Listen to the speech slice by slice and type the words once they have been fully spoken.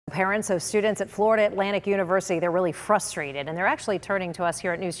Parents of students at Florida Atlantic University, they're really frustrated, and they're actually turning to us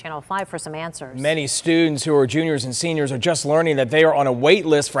here at News Channel 5 for some answers. Many students who are juniors and seniors are just learning that they are on a wait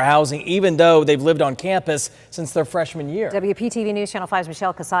list for housing, even though they've lived on campus since their freshman year. WPTV News Channel 5's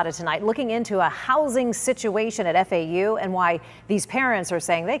Michelle Casada tonight looking into a housing situation at FAU and why these parents are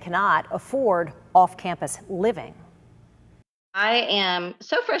saying they cannot afford off-campus living. I am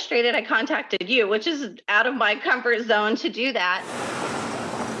so frustrated I contacted you, which is out of my comfort zone to do that.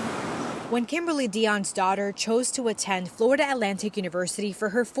 When Kimberly Dion's daughter chose to attend Florida Atlantic University for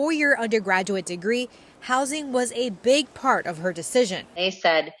her 4-year undergraduate degree, housing was a big part of her decision. They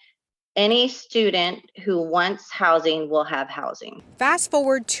said any student who wants housing will have housing. Fast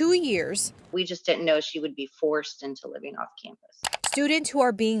forward 2 years. We just didn't know she would be forced into living off campus. Students who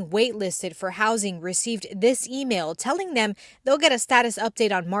are being waitlisted for housing received this email telling them they'll get a status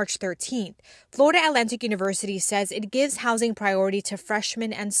update on March 13th. Florida Atlantic University says it gives housing priority to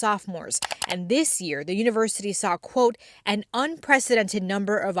freshmen and sophomores. And this year, the university saw, quote, an unprecedented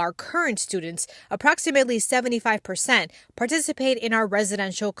number of our current students, approximately 75%, participate in our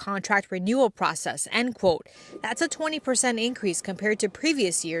residential contract renewal process, end quote. That's a 20% increase compared to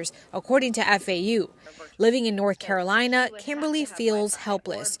previous years, according to FAU. Living in North Carolina, Kimberly feels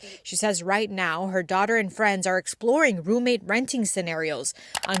helpless. She says right now her daughter and friends are exploring roommate renting scenarios.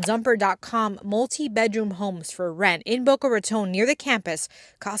 On Zumper.com, multi-bedroom homes for rent in Boca Raton near the campus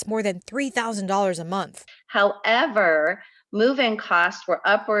cost more than $3,000 a month. However, move-in costs were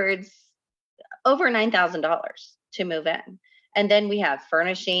upwards over $9,000 to move in. And then we have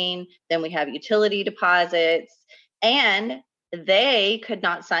furnishing, then we have utility deposits, and they could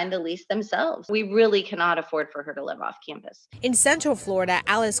not sign the lease themselves. We really cannot afford for her to live off campus. In Central Florida,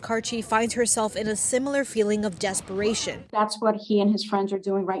 Alice Carchi finds herself in a similar feeling of desperation. That's what he and his friends are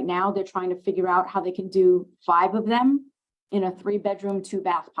doing right now. They're trying to figure out how they can do 5 of them in a 3-bedroom,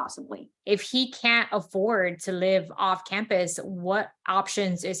 2-bath possibly. If he can't afford to live off campus, what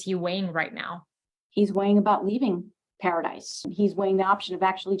options is he weighing right now? He's weighing about leaving Paradise. He's weighing the option of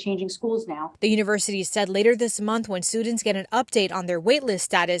actually changing schools now. The university said later this month, when students get an update on their waitlist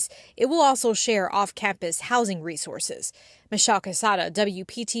status, it will also share off-campus housing resources. Michelle Casada,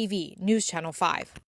 WPTV News Channel 5.